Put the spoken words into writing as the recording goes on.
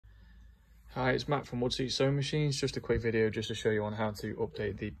Hi, it's Matt from Woodseat Sewing Machines. Just a quick video just to show you on how to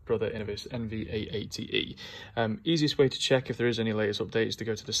update the Brother Innov-is NV880E. Easiest way to check if there is any latest update is to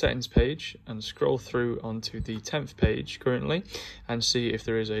go to the settings page and scroll through onto the 10th page currently and see if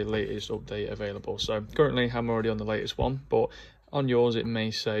there is a latest update available. So currently I'm already on the latest one, but on yours it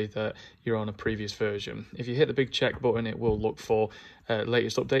may say that you're on a previous version. If you hit the big check button, it will look for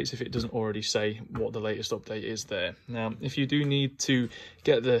latest updates if it doesn't already say what the latest update is there. Now, if you do need to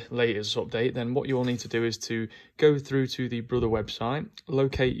get the latest update, then what you will need to do is to go through to the Brother website,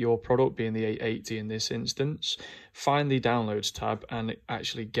 locate your product, being the 880 in this instance, find the downloads tab and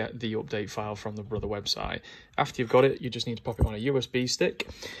actually get the update file from the Brother website. After you've got it, you just need to pop it on a USB stick,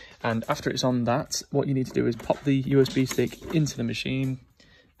 and after it's on that, what you need to do is pop the USB stick into the machine,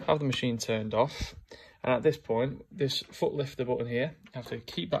 have the machine turned off, and at this point, this foot lifter button here, you have to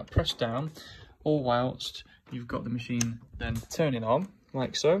keep that pressed down, all whilst you've got the machine then turning on,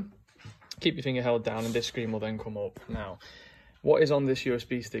 like so. Keep your finger held down and this screen will then come up. Now, what is on this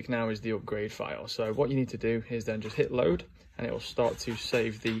USB stick now is the upgrade file. So what you need to do is then just hit load and it will start to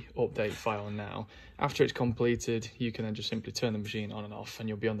save the update file now. After it's completed, you can then just simply turn the machine on and off and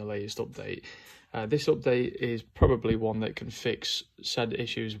you'll be on the latest update. This update is probably one that can fix said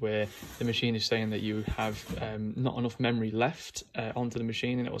issues where the machine is saying that you have not enough memory left onto the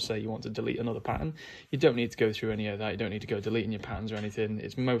machine, and it will say you want to delete another pattern. You don't need to go through any of that. You don't need to go deleting your patterns or anything.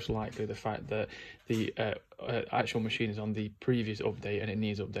 It's most likely the fact that the actual machine is on the previous update and it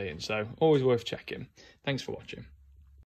needs updating. So always worth checking. Thanks for watching.